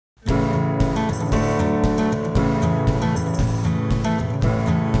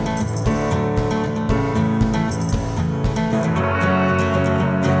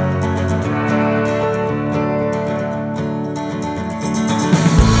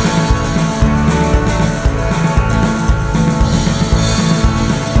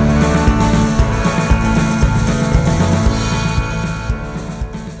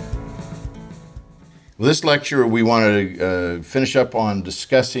this lecture, we want to finish up on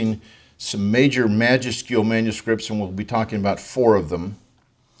discussing some major majuscule manuscripts, and we'll be talking about 4 of them.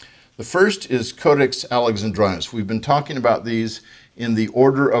 The first is Codex Alexandrinus. We've been talking about these in the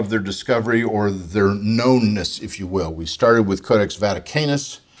order of their discovery, or their knownness, if you will. We started with Codex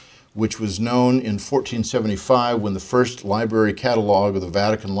Vaticanus, which was known in 1475 when the first library catalog of the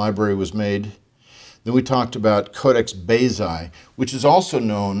Vatican Library was made. Then we talked about Codex Bezae, which is also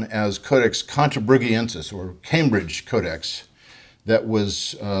known as Codex Cantabrigiensis, or Cambridge Codex, that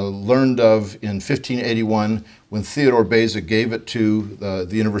was learned of in 1581 when Theodore Beza gave it to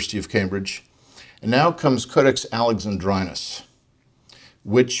the University of Cambridge. And now comes Codex Alexandrinus,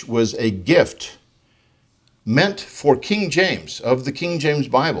 which was a gift meant for King James, of the King James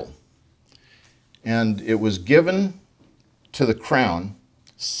Bible. And it was given to the crown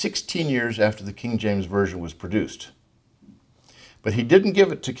 16 years after the King James Version was produced. But he didn't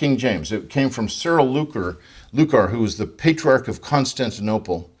give it to King James. It came from Cyril Lucar, who was the Patriarch of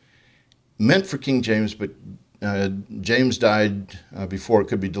Constantinople, meant for King James, but James died before it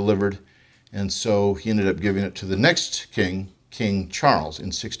could be delivered, and so he ended up giving it to the next king, King Charles, in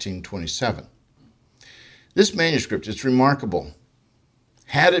 1627. This manuscript is remarkable.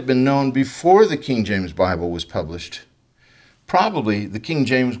 Had it been known before the King James Bible was published, probably the King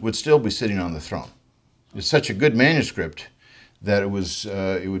James would still be sitting on the throne. It's such a good manuscript that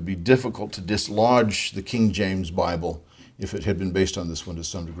it would be difficult to dislodge the King James Bible if it had been based on this one to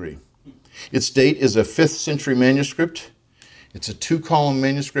some degree. Its date is a 5th century manuscript. It's a 2-column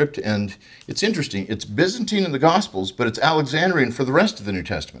manuscript, and it's interesting. It's Byzantine in the Gospels, but it's Alexandrian for the rest of the New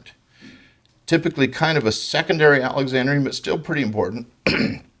Testament. Typically kind of a secondary Alexandrian, but still pretty important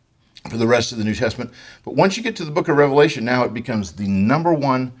for the rest of the New Testament. But once you get to the book of Revelation, now it becomes the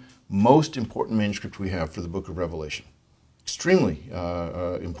 #1 most important manuscript we have for the book of Revelation. Extremely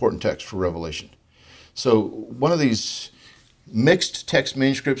important text for Revelation. So one of these mixed text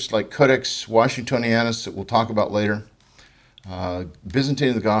manuscripts like Codex Washingtonianus that we'll talk about later, Byzantine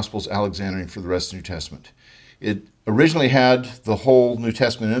of the Gospels, Alexandrian for the rest of the New Testament. It originally had the whole New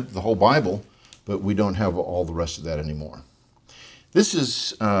Testament in it, the whole Bible, but we don't have all the rest of that anymore. This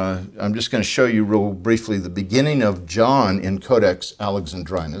is, I'm just going to show you real briefly the beginning of John in Codex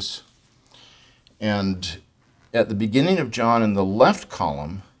Alexandrinus. And at the beginning of John in the left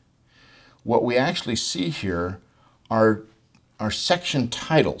column, what we actually see here are section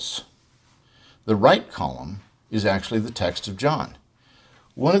titles. The right column is actually the text of John.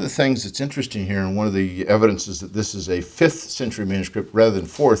 One of the things that's interesting here, and one of the evidences that this is a 5th century manuscript rather than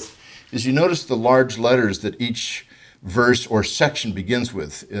 4th, is you notice the large letters that each verse or section begins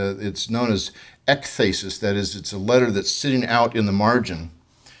with. It's known as ekthesis, that is, it's a letter that's sitting out in the margin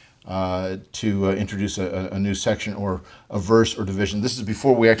to introduce a new section or a verse or division. This is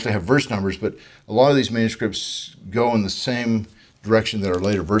before we actually have verse numbers, but a lot of these manuscripts go in the same direction that our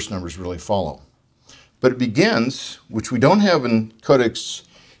later verse numbers really follow. But it begins, which we don't have in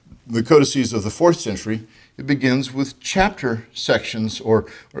the codices of the 4th century, it begins with chapter sections, or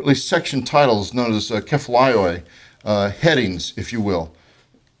at least section titles known as kephalioi, headings, if you will.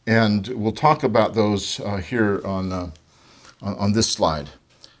 And we'll talk about those here on this slide.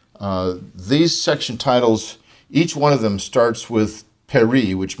 These section titles, each one of them starts with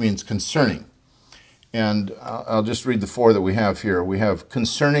peri, which means concerning. And I'll just read the 4 that we have here. We have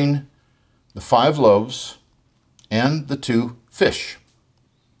concerning the 5 loaves and the 2 fish.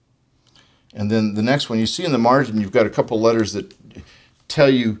 And then the next one, you see in the margin, you've got a couple letters that tell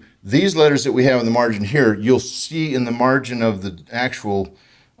you these letters that we have in the margin here, you'll see in the margin of the actual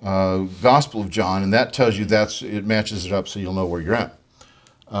Gospel of John, and that tells you it matches it up so you'll know where you're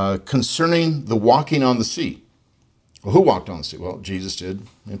at. Concerning the walking on the sea. Well, who walked on the sea? Well, Jesus did,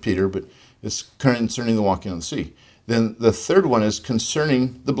 and Peter, but it's concerning the walking on the sea. Then the 3rd one is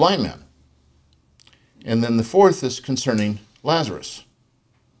concerning the blind man. And then the 4th is concerning Lazarus.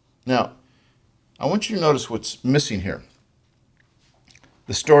 Now, I want you to notice what's missing here.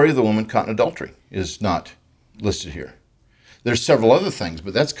 The story of the woman caught in adultery is not listed here. There's several other things,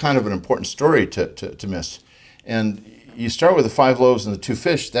 but that's kind of an important story to miss. And you start with the 5 loaves and the 2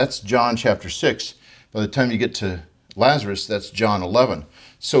 fish. That's John chapter 6. By the time you get to Lazarus, that's John 11.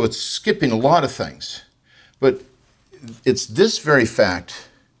 So it's skipping a lot of things. But it's this very fact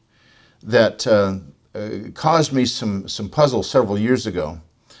that caused me some puzzle several years ago,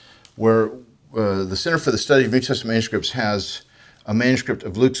 where the Center for the Study of New Testament Manuscripts has a manuscript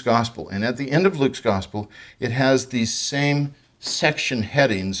of Luke's Gospel. And at the end of Luke's Gospel, it has these same section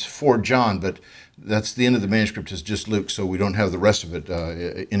headings for John, but that's the end of the manuscript is just Luke, so we don't have the rest of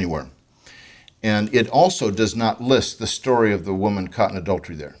it anywhere. And it also does not list the story of the woman caught in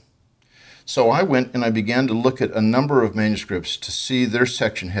adultery there. So I went and I began to look at a number of manuscripts to see their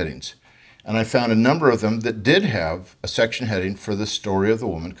section headings. And I found a number of them that did have a section heading for the story of the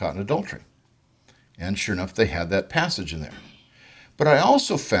woman caught in adultery. And sure enough, they had that passage in there. But I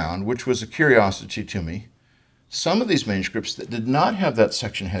also found, which was a curiosity to me, some of these manuscripts that did not have that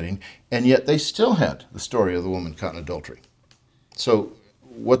section heading, and yet they still had the story of the woman caught in adultery. So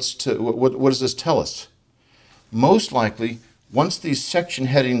what does this tell us? Most likely, once these section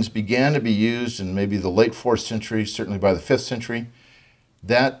headings began to be used in maybe the late 4th century, certainly by the 5th century,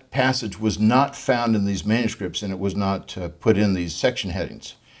 that passage was not found in these manuscripts and it was not put in these section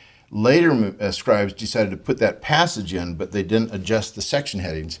headings. Later scribes decided to put that passage in, but they didn't adjust the section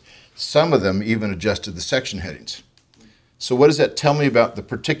headings. Some of them even adjusted the section headings. So what does that tell me about the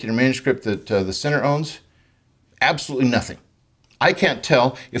particular manuscript that the center owns? Absolutely nothing. I can't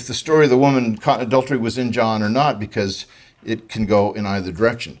tell if the story of the woman caught in adultery was in John or not because it can go in either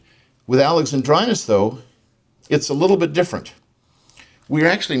direction. With Alexandrinus, though, it's a little bit different. We're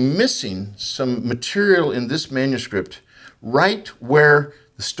actually missing some material in this manuscript right where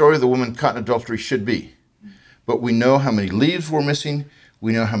the story of the woman caught in adultery should be. But we know how many leaves we're missing,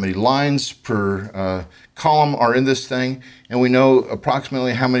 we know how many lines per column are in this thing, and we know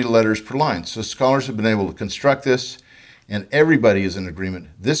approximately how many letters per line. So scholars have been able to construct this, and everybody is in agreement.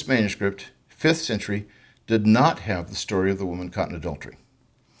 This manuscript, 5th century, did not have the story of the woman caught in adultery.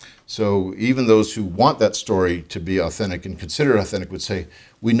 So even those who want that story to be authentic and consider it authentic would say,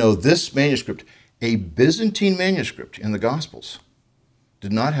 we know this manuscript, a Byzantine manuscript in the Gospels,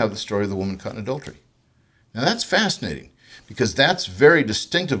 did not have the story of the woman caught in adultery. Now that's fascinating because that's very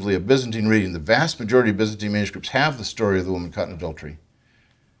distinctively a Byzantine reading. The vast majority of Byzantine manuscripts have the story of the woman caught in adultery.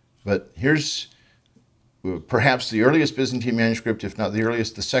 But here's perhaps the earliest Byzantine manuscript, if not the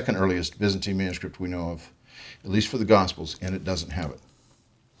earliest, the second earliest Byzantine manuscript we know of, at least for the Gospels, and it doesn't have it.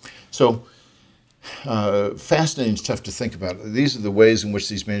 So fascinating stuff to think about. These are the ways in which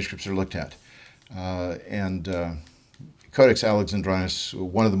these manuscripts are looked at. Codex Alexandrinus,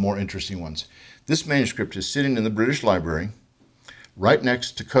 one of the more interesting ones. This manuscript is sitting in the British Library right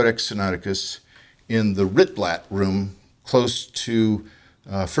next to Codex Sinaiticus in the Ritblatt room close to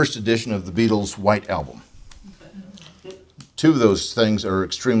first edition of the Beatles' White Album. Two of those things are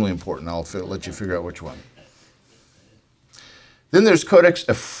extremely important. I'll let you figure out which one. Then there's Codex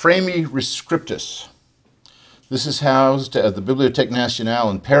Ephraemi Rescriptus. This is housed at the Bibliothèque Nationale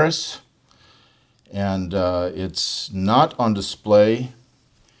in Paris, and it's not on display.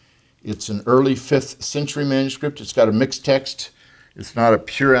 It's an early 5th century manuscript. It's got a mixed text. It's not a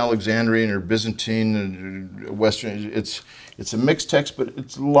pure Alexandrian or Byzantine or Western. It's a mixed text, but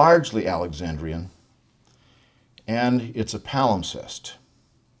it's largely Alexandrian, and it's a palimpsest.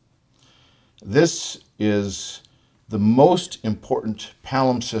 This is the most important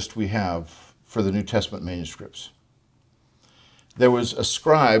palimpsest we have for the New Testament manuscripts. There was a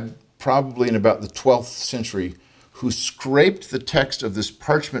scribe, probably in about the 12th century, who scraped the text of this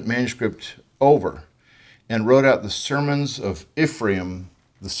parchment manuscript over and wrote out the sermons of Ephraim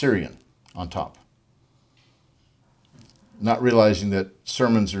the Syrian on top, not realizing that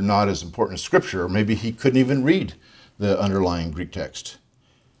sermons are not as important as Scripture, or maybe he couldn't even read the underlying Greek text.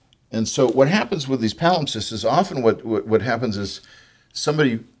 And so what happens with these palimpsests is often what happens is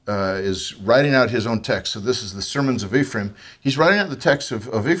somebody is writing out his own text. So this is the sermons of Ephraim. He's writing out the text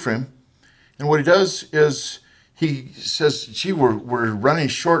of Ephraim, and what he does is he says, gee, we're running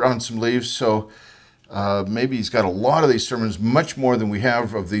short on some leaves, so maybe he's got a lot of these sermons, much more than we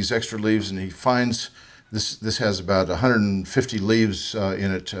have of these extra leaves, and he finds this has about 150 leaves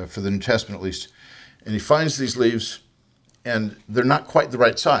in it for the New Testament at least, and he finds these leaves, and they're not quite the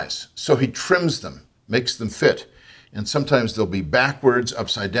right size. So he trims them, makes them fit. And sometimes they'll be backwards,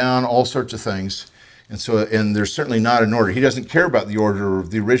 upside down, all sorts of things. And they're certainly not in order. He doesn't care about the order of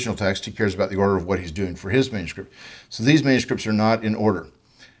the original text. He cares about the order of what he's doing for his manuscript. So these manuscripts are not in order.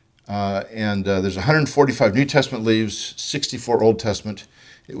 There's 145 New Testament leaves, 64 Old Testament.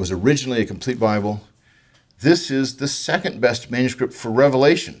 It was originally a complete Bible. This is the second best manuscript for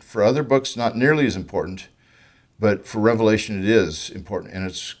Revelation. For other books, not nearly as important. But for Revelation, it is important, and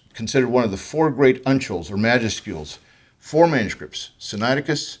it's considered one of the 4 great uncials, or majuscules. 4 manuscripts,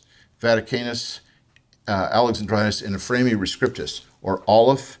 Sinaiticus, Vaticanus, Alexandrinus, and Ephraemi Rescriptus, or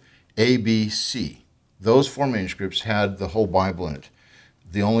Aleph, A, B, C. Those 4 manuscripts had the whole Bible in it.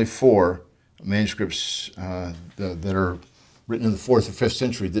 The only 4 manuscripts that are written in the 4th or 5th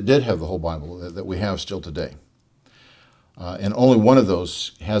century that did have the whole Bible that we have still today. And only one of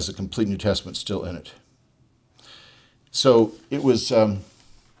those has the complete New Testament still in it. So it was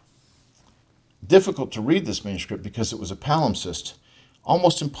difficult to read this manuscript because it was a palimpsest.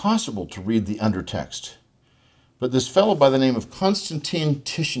 almost impossible to read the undertext. But this fellow by the name of Constantine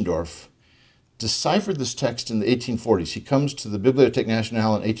Tischendorf deciphered this text in the 1840s. He comes to the Bibliothèque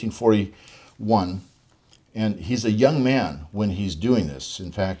Nationale in 1841, and he's a young man when he's doing this.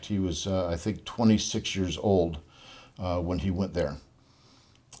 In fact, he was, I think, 26 years old when he went there.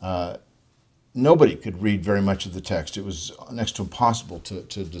 Nobody could read very much of the text. It was next to impossible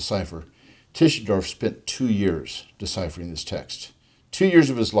to decipher. Tischendorf spent 2 years deciphering this text. 2 years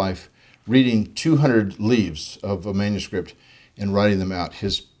of his life reading 200 leaves of a manuscript and writing them out.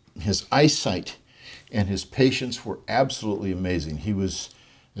 His eyesight and his patience were absolutely amazing. He was,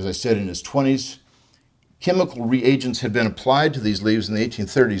 as I said, in his 20s. Chemical reagents had been applied to these leaves in the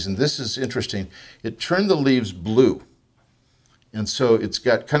 1830s, and this is interesting. It turned the leaves blue. And so it's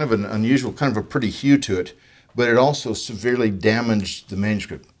got kind of an unusual, kind of a pretty hue to it, but it also severely damaged the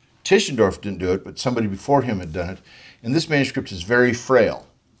manuscript. Tischendorf didn't do it, but somebody before him had done it. And this manuscript is very frail.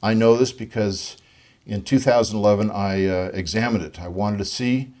 I know this because in 2011 I examined it. I wanted to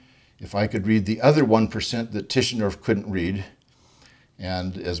see if I could read the other 1% that Tischendorf couldn't read.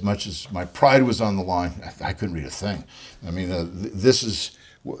 And as much as my pride was on the line, I couldn't read a thing. I mean, this is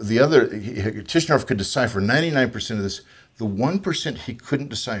the other, Tischendorf could decipher 99% of this. The 1% he couldn't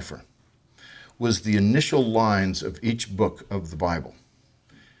decipher was the initial lines of each book of the Bible.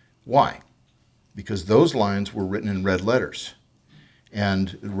 Why? Because those lines were written in red letters.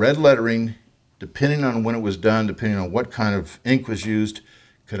 And red lettering, depending on when it was done, depending on what kind of ink was used,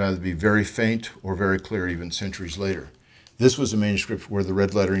 could either be very faint or very clear even centuries later. This was a manuscript where the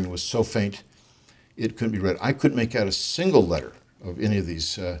red lettering was so faint it couldn't be read. I couldn't make out a single letter of any of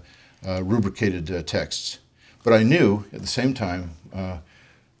these rubricated texts. But I knew at the same time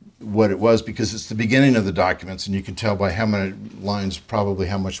what it was because it's the beginning of the documents, and you can tell by how many lines probably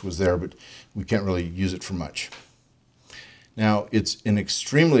how much was there, but we can't really use it for much. Now, it's in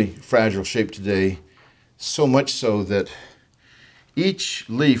extremely fragile shape today, so much so that each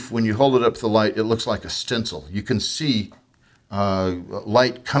leaf, when you hold it up to the light, it looks like a stencil. You can see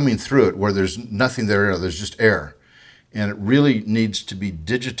light coming through it where there's nothing there, there's just air. And it really needs to be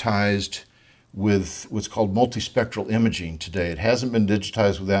digitized with what's called multispectral imaging today. It hasn't been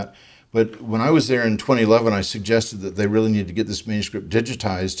digitized with that, but when I was there in 2011, I suggested that they really need to get this manuscript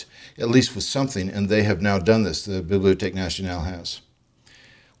digitized, at least with something, and they have now done this. The Bibliothèque Nationale has.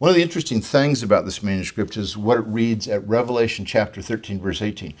 One of the interesting things about this manuscript is what it reads at Revelation chapter 13, verse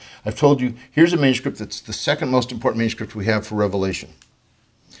 18. I've told you, here's a manuscript that's the second most important manuscript we have for Revelation.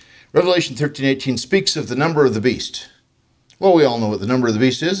 Revelation 13:18 speaks of the number of the beast. Well, we all know what the number of the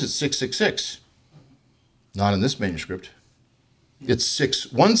beast is. It's 666. Not in this manuscript. It's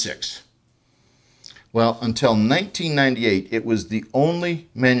 616. Well, until 1998, it was the only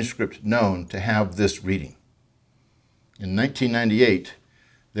manuscript known to have this reading. In 1998,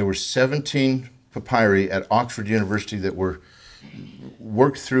 there were 17 papyri at Oxford University that were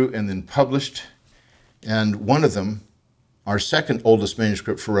worked through and then published, and one of them, our second oldest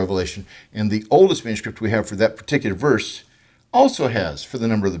manuscript for Revelation, and the oldest manuscript we have for that particular verse, also has, for the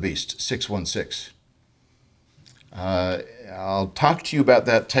number of the beast, 616. I'll talk to you about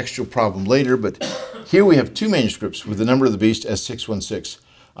that textual problem later, but here we have two manuscripts with the number of the beast as 616.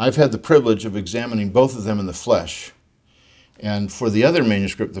 I've had the privilege of examining both of them in the flesh. And for the other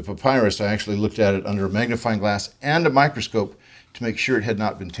manuscript, the papyrus, I actually looked at it under a magnifying glass and a microscope to make sure it had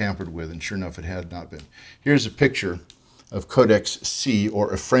not been tampered with, and sure enough, it had not been. Here's a picture of Codex C,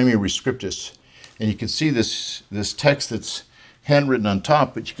 or Ephraemi Rescriptus, and you can see this text that's handwritten on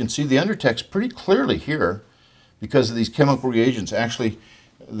top, but you can see the undertext pretty clearly here because of these chemical reagents. Actually,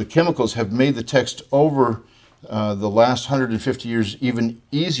 the chemicals have made the text over the last 150 years even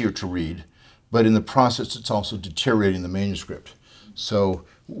easier to read, but in the process, it's also deteriorating the manuscript. So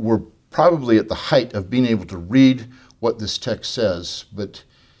we're probably at the height of being able to read what this text says, but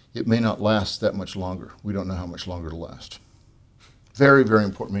it may not last that much longer. We don't know how much longer it'll last. Very, very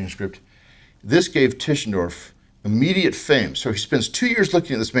important manuscript. This gave Tischendorf immediate fame. So he spends 2 years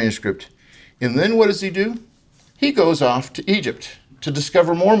looking at this manuscript, and then what does he do? He goes off to Egypt to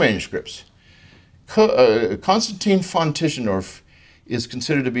discover more manuscripts. Constantine von Tischendorf is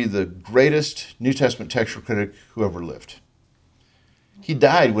considered to be the greatest New Testament textual critic who ever lived. He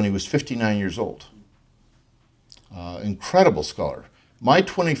died when he was 59 years old. Incredible scholar. My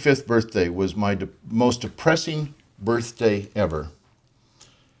 25th birthday was my most depressing birthday ever.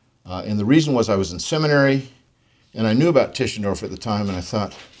 And the reason was I was in seminary, and I knew about Tischendorf at the time, and I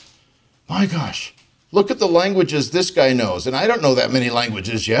thought, my gosh, look at the languages this guy knows, and I don't know that many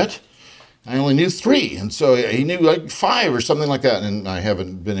languages yet. I only knew 3, and so he knew like 5 or something like that, and I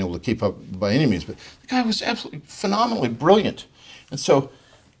haven't been able to keep up by any means, but the guy was absolutely phenomenally brilliant. And so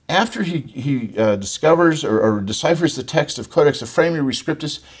after he discovers or deciphers the text of Codex Ephraemi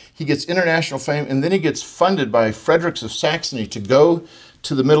Rescriptus, he gets international fame, and then he gets funded by Fredericks of Saxony to go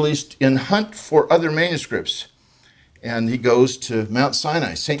to the Middle East and hunt for other manuscripts. And he goes to Mount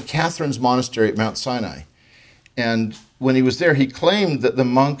Sinai, St. Catherine's Monastery at Mount Sinai. And when he was there, he claimed that the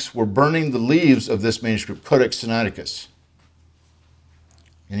monks were burning the leaves of this manuscript, Codex Sinaiticus.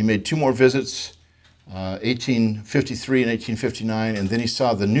 And he made 2 more visits, 1853 and 1859, and then he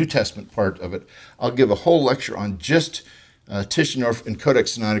saw the New Testament part of it. I'll give a whole lecture on just Tischendorf and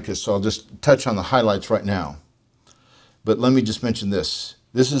Codex Sinaiticus, so I'll just touch on the highlights right now. But let me just mention this.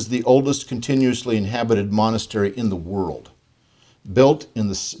 This is the oldest continuously inhabited monastery in the world, built in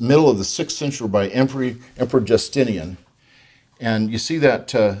the middle of the 6th century by Emperor Justinian. And you see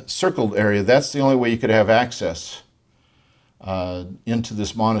that circled area, that's the only way you could have access into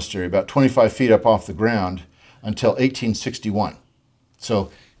this monastery, about 25 feet up off the ground, until 1861.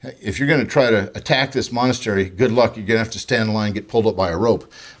 So if you're going to try to attack this monastery, good luck. You're going to have to stand in line and get pulled up by a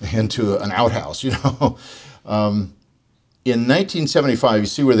rope into an outhouse, you know. In 1975, you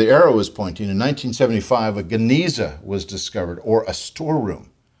see where the arrow is pointing. In 1975, a Geniza was discovered, or a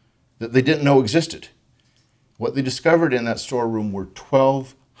storeroom that they didn't know existed. What they discovered in that storeroom were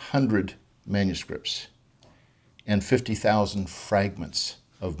 1,200 manuscripts and 50,000 fragments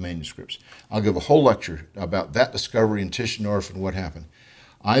of manuscripts. I'll give a whole lecture about that discovery in Tischendorf and what happened.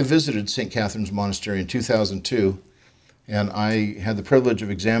 I visited St. Catherine's Monastery in 2002, and I had the privilege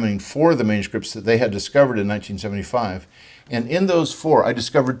of examining 4 of the manuscripts that they had discovered in 1975. And in those 4, I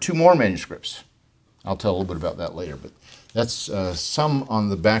discovered 2 more manuscripts. I'll tell a little bit about that later, but that's some on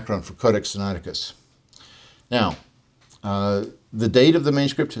the background for Codex Sinaiticus. Now, the date of the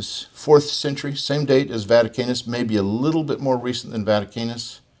manuscript is 4th century, same date as Vaticanus, maybe a little bit more recent than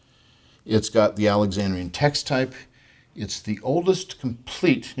Vaticanus. It's got the Alexandrian text type. It's the oldest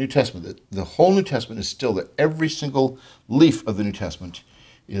complete New Testament. The whole New Testament is still there. Every single leaf of the New Testament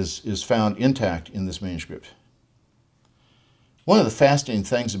is found intact in this manuscript. One of the fascinating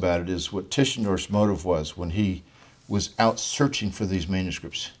things about it is what Tischendorf's motive was when he was out searching for these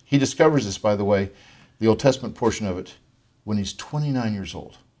manuscripts. He discovers this, by the way, the Old Testament portion of it, when he's 29 years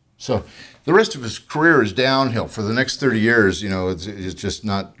old. So the rest of his career is downhill. For the next 30 years, you know, it's just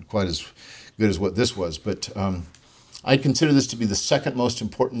not quite as good as what this was. But I consider this to be the 2nd most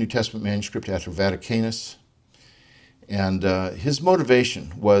important New Testament manuscript after Vaticanus. And his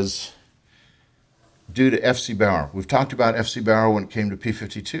motivation was due to F.C. Bauer. We've talked about F.C. Bauer when it came to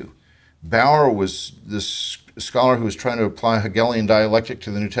P52. Bauer was this scholar who was trying to apply Hegelian dialectic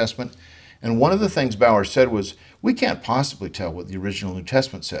to the New Testament. And one of the things Bauer said was, we can't possibly tell what the original New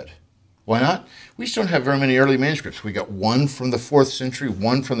Testament said. Why not? We just don't have very many early manuscripts. We got 1 from the 4th century,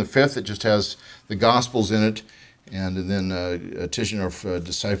 1 from the 5th that just has the Gospels in it. And then Tischendorf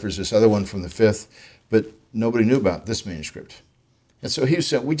deciphers this other one from the 5th. But nobody knew about this manuscript. And so he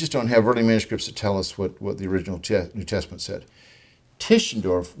said, we just don't have early manuscripts that tell us what the original New Testament said.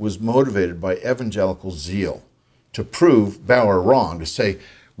 Tischendorf was motivated by evangelical zeal to prove Bauer wrong, to say,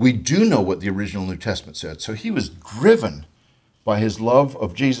 we do know what the original New Testament said. So he was driven by his love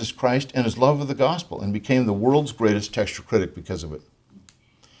of Jesus Christ and his love of the gospel, and became the world's greatest textual critic because of it.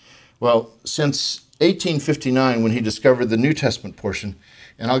 Well, since 1859, when he discovered the New Testament portion,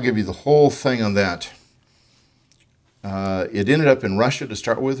 and I'll give you the whole thing on that. It ended up in Russia to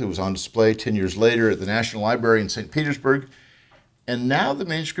start with. It was on display 10 years later at the National Library in St. Petersburg. And now the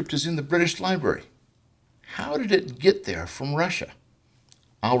manuscript is in the British Library. How did it get there from Russia?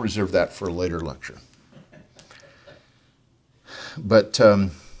 I'll reserve that for a later lecture. But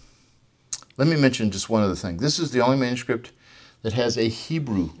let me mention just one other thing. This is the only manuscript that has a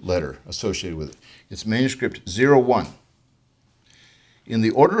Hebrew letter associated with it. It's manuscript 01. In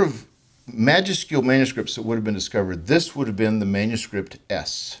the order of majuscule manuscripts that would have been discovered, this would have been the manuscript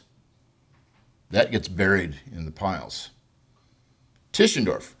S. That gets buried in the piles.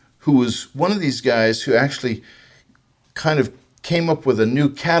 Tischendorf, who was one of these guys who actually kind of came up with a new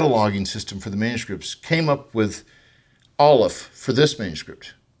cataloging system for the manuscripts, came up with Aleph for this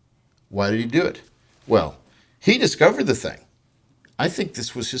manuscript. Why did he do it? Well, he discovered the thing. I think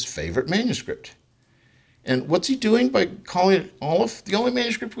this was his favorite manuscript. And what's he doing by calling it Aleph? The only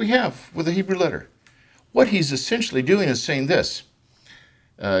manuscript we have with a Hebrew letter. What he's essentially doing is saying this.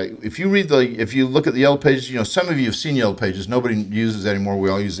 If you look at the Yellow Pages, you know, some of you have seen Yellow Pages. Nobody uses that anymore. We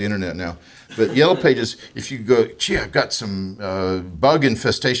all use the internet now. But Yellow Pages, if you go, gee, I've got some bug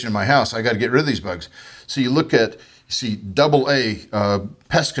infestation in my house. I got to get rid of these bugs. So you look at, you see AA,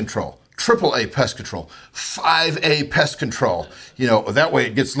 pest control, AAA pest control, 5A pest control. You know, that way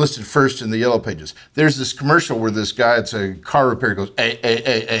it gets listed first in the yellow pages. There's this commercial where this guy, it's a car repair, goes A.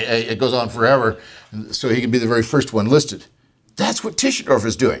 It goes on forever, so he can be the very first one listed. That's what Tischendorf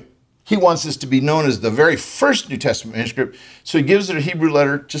is doing. He wants this to be known as the very first New Testament manuscript, so he gives it a Hebrew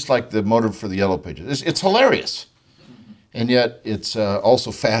letter, just like the motive for the yellow pages. It's hilarious, and yet it's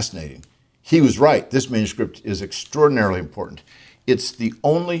also fascinating. He was right. This manuscript is extraordinarily important. It's the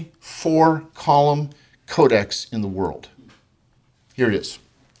only 4-column codex in the world. Here it is.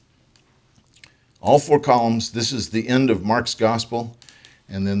 All 4 columns. This is the end of Mark's Gospel,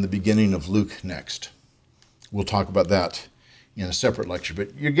 and then the beginning of Luke next. We'll talk about that in a separate lecture,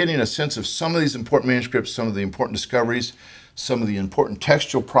 but you're getting a sense of some of these important manuscripts, some of the important discoveries, some of the important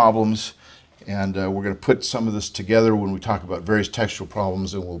textual problems, and we're going to put some of this together when we talk about various textual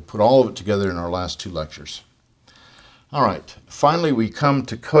problems, and we'll put all of it together in our last 2 lectures. All right, finally we come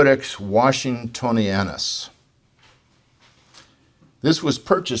to Codex Washingtonianus. This was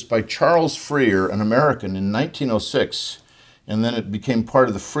purchased by Charles Freer, an American, in 1906, and then it became part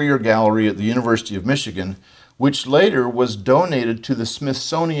of the Freer Gallery at the University of Michigan, which later was donated to the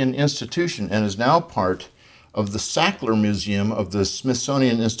Smithsonian Institution and is now part of the Sackler Museum of the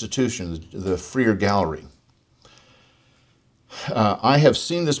Smithsonian Institution, the Freer Gallery. I have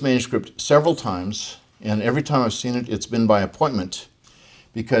seen this manuscript several times, and every time I've seen it, it's been by appointment,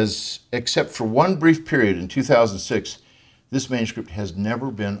 because except for one brief period in 2006, this manuscript has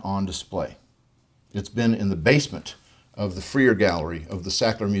never been on display. It's been in the basement of the Freer Gallery of the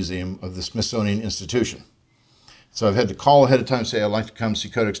Sackler Museum of the Smithsonian Institution. So I've had to call ahead of time and say, I'd like to come see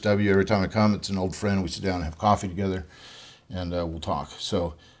Codex W. Every time I come, it's an old friend. We sit down and have coffee together, and we'll talk.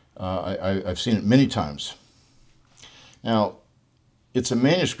 So I've seen it many times. Now, it's a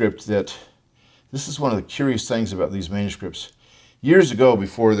manuscript that, this is one of the curious things about these manuscripts. Years ago,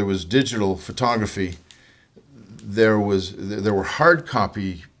 before there was digital photography, there were hard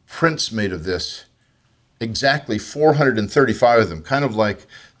copy prints made of this, exactly 435 of them, kind of like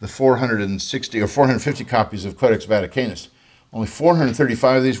the 460 or 450 copies of Codex Vaticanus. Only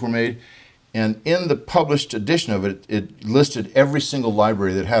 435 of these were made, and in the published edition of it, it listed every single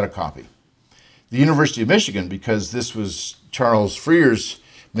library that had a copy. The University of Michigan, because this was Charles Freer's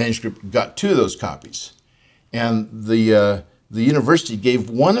manuscript, got 2 of those copies. And the university gave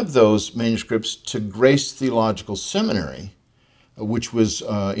one of those manuscripts to Grace Theological Seminary, which was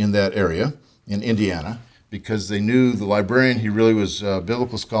in that area, in Indiana, because they knew the librarian, he really was a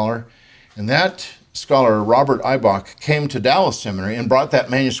biblical scholar. And that scholar, Robert Eibach, came to Dallas Seminary and brought that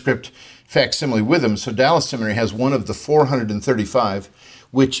manuscript facsimile with him. So Dallas Seminary has one of the 435,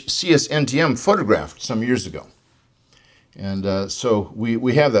 which CSNTM photographed some years ago. And so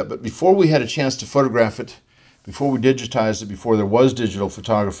we have that. But before we had a chance to photograph it, before we digitized it, before there was digital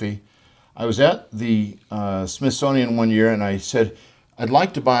photography, I was at the Smithsonian one year and I said, I'd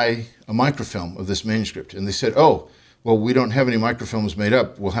like to buy a microfilm of this manuscript. And they said, oh, well, we don't have any microfilms made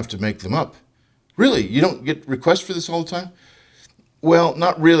up. We'll have to make them up. Really? You don't get requests for this all the time? Well,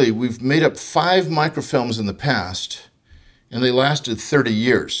 not really. We've made up 5 microfilms in the past, and they lasted 30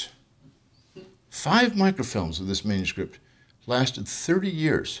 years. 5 microfilms of this manuscript lasted 30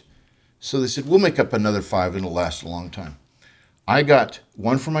 years. So they said, we'll make up another 5 and it'll last a long time. I got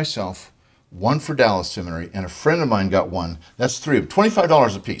one for myself, one for Dallas Seminary, and a friend of mine got one. That's 3 of them,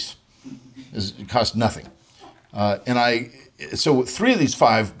 $25 a piece. It cost nothing. So 3 of these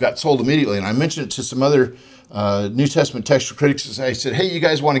 5 got sold immediately, and I mentioned it to some other New Testament textual critics. I said, hey, you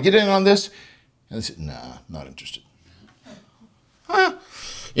guys want to get in on this? And they said, nah, not interested. Huh.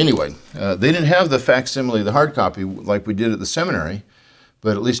 Anyway, they didn't have the facsimile, the hard copy, like we did at the seminary,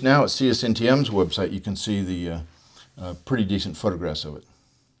 but at least now at CSNTM's website, you can see the pretty decent photographs of it.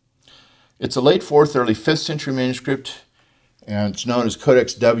 It's a late 4th, early 5th century manuscript, and it's known as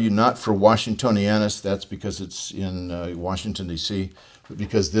Codex W, not for Washingtonianus. That's because it's in Washington, D.C., but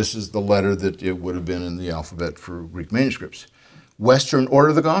because this is the letter that it would have been in the alphabet for Greek manuscripts. Western Order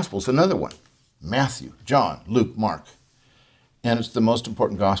of the Gospels, another one. Matthew, John, Luke, Mark. And it's the most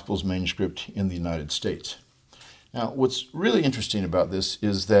important Gospels manuscript in the United States. Now, what's really interesting about this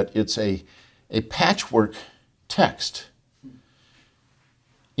is that it's a patchwork text.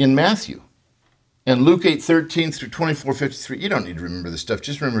 In Matthew and Luke 8:13 through 24:53, you don't need to remember this stuff,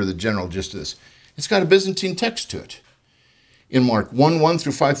 just remember the general gist of this. It's got a Byzantine text to it. In Mark 1:1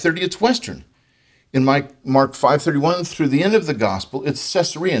 through 5:30, it's Western. In Mark 5:31 through the end of the Gospel, it's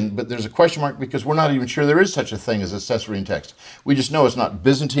Caesarean, but there's a question mark because we're not even sure there is such a thing as a Caesarean text. We just know it's not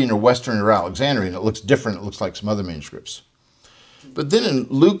Byzantine or Western or Alexandrian. It looks different. It looks like some other manuscripts. But then in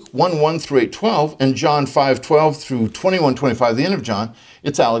Luke 1:1 through 8:12 and John 5:12 through 21:25, the end of John,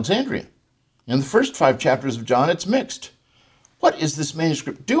 it's Alexandrian. In the first 5 chapters of John, it's mixed. What is this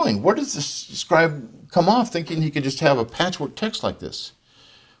manuscript doing? Where does this scribe come off thinking he could just have a patchwork text like this?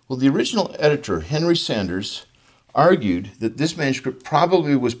 Well, the original editor, Henry Sanders, argued that this manuscript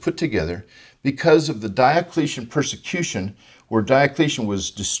probably was put together because of the Diocletian persecution, where Diocletian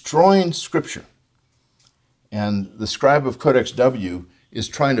was destroying Scripture. And the scribe of Codex W is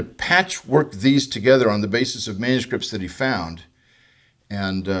trying to patchwork these together on the basis of manuscripts that he found.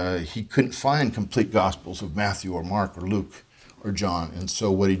 And he couldn't find complete Gospels of Matthew or Mark or Luke or John. And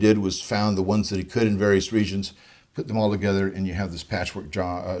so what he did was found the ones that he could in various regions, put them all together, and you have this patchwork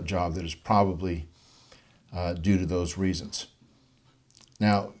job that is probably due to those reasons.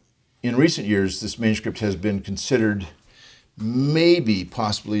 Now, in recent years, this manuscript has been considered maybe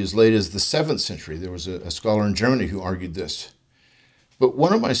possibly as late as the 7th century. There was a scholar in Germany who argued this. But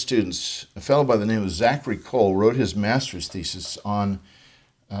one of my students, a fellow by the name of Zachary Cole, wrote his master's thesis on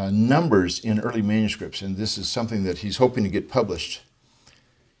numbers in early manuscripts, and this is something that he's hoping to get published.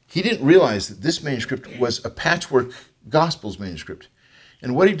 He didn't realize that this manuscript was a patchwork Gospels manuscript.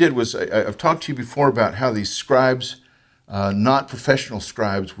 And what he did was, I've talked to you before about how these scribes, not professional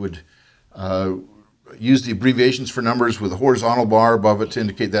scribes, would use the abbreviations for numbers with a horizontal bar above it to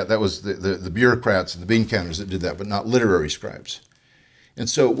indicate that. That was the bureaucrats and the bean counters that did that, but not literary scribes. And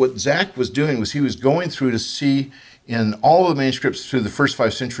so what Zach was doing was he was going through to see in all of the manuscripts through the first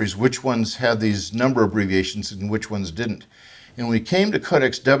 5 centuries which ones had these number abbreviations and which ones didn't. And when he came to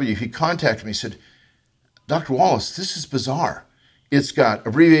Codex W, he contacted me. He said, Dr. Wallace, this is bizarre. It's got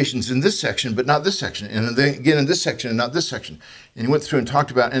abbreviations in this section, but not this section. And then again in this section and not this section. And he went through and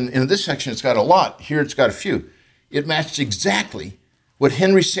talked about, and in this section it's got a lot. Here it's got a few. It matched exactly what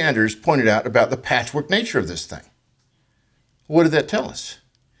Henry Sanders pointed out about the patchwork nature of this thing. What did that tell us?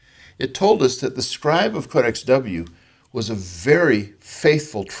 It told us that the scribe of Codex W was a very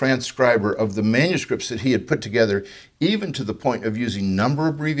faithful transcriber of the manuscripts that he had put together, even to the point of using number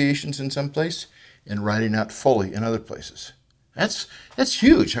abbreviations in some place and writing out fully in other places. That's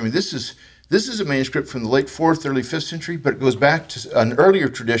huge. I mean, this is a manuscript from the late 4th, early 5th century, but it goes back to an earlier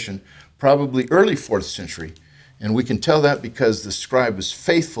tradition, probably early 4th century. And we can tell that because the scribe is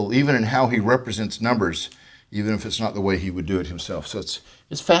faithful even in how he represents numbers, even if it's not the way he would do it himself. So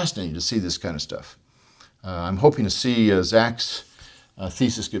it's fascinating to see this kind of stuff. I'm hoping to see Zach's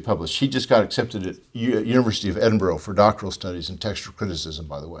thesis get published. He just got accepted at University of Edinburgh for doctoral studies in textual criticism,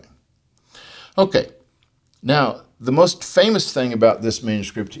 by the way. Okay, now the most famous thing about this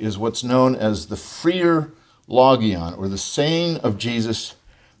manuscript is what's known as the Freer Logion, or the saying of Jesus,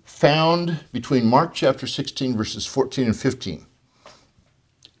 found between Mark chapter 16, verses 14 and 15.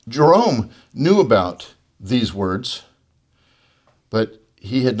 Jerome knew about these words, but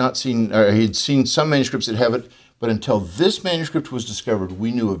he had not seen, or he had seen some manuscripts that have it, but until this manuscript was discovered,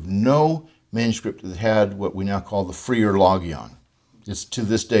 we knew of no manuscript that had what we now call the Freer Logion. It's to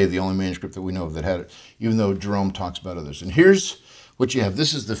this day the only manuscript that we know of that had it, even though Jerome talks about others. And here's what you have.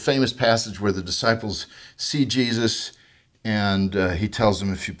 This is the famous passage where the disciples see Jesus, and he tells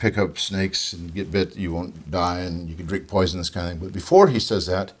them, if you pick up snakes and get bit, you won't die, and you can drink poison, this kind of thing. But before he says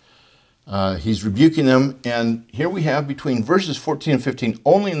that, he's rebuking them, and here we have between verses 14 and 15,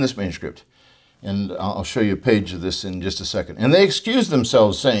 only in this manuscript, and I'll show you a page of this in just a second. And they excuse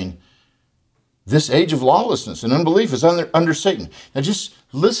themselves, saying, this age of lawlessness and unbelief is under Satan. Now just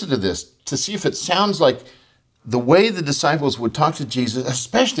listen to this to see if it sounds like the way the disciples would talk to Jesus,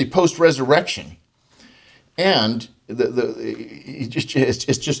 especially post-resurrection. And it's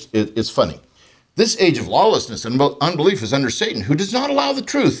funny. This age of lawlessness and unbelief is under Satan, who does not allow the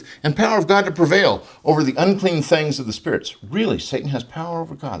truth and power of God to prevail over the unclean things of the spirits. Really, Satan has power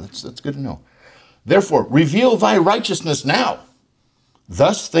over God. That's good to know. Therefore, reveal thy righteousness now.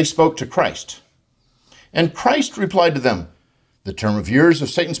 Thus they spoke to Christ. And Christ replied to them, the term of years of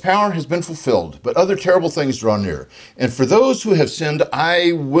Satan's power has been fulfilled, but other terrible things draw near. And for those who have sinned,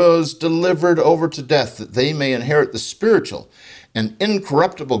 I was delivered over to death, that they may inherit the spiritual and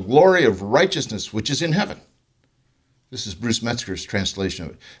incorruptible glory of righteousness which is in heaven. This is Bruce Metzger's translation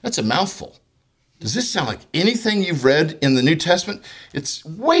of it. That's a mouthful. Does this sound like anything you've read in the New Testament? It's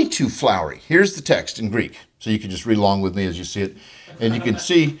way too flowery. Here's the text in Greek, so you can just read along with me as you see it. And you can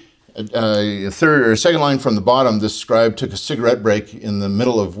see a third or second line from the bottom, this scribe took a cigarette break in the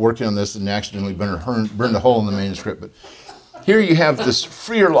middle of working on this and accidentally burned a hole in the manuscript. But here you have this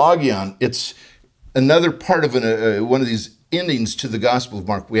Freer Logion. It's another part of one of these endings to the Gospel of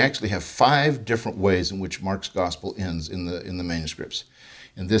Mark. We actually have 5 different ways in which Mark's Gospel ends in the manuscripts.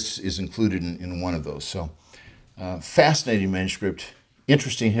 And this is included in one of those. So fascinating manuscript,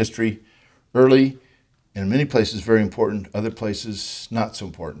 interesting history, early, In many places, very important. Other places, not so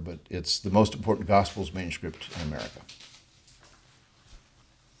important. But it's the most important Gospels manuscript in America.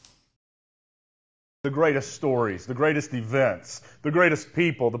 The greatest stories, the greatest events, the greatest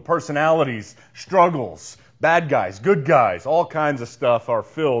people, the personalities, struggles, bad guys, good guys, all kinds of stuff are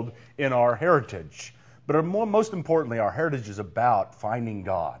filled in our heritage. But most importantly, our heritage is about finding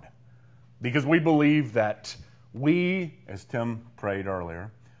God. Because we believe that we, as Tim prayed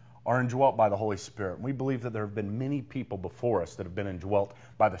earlier, are indwelt by the Holy Spirit. We believe that there have been many people before us that have been indwelt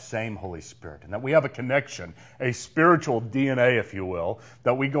by the same Holy Spirit, and that we have a connection, a spiritual DNA, if you will,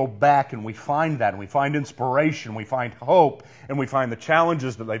 that we go back and we find that, and we find inspiration, we find hope, and we find the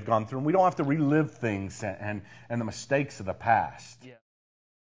challenges that they've gone through, and we don't have to relive things and the mistakes of the past. Yeah.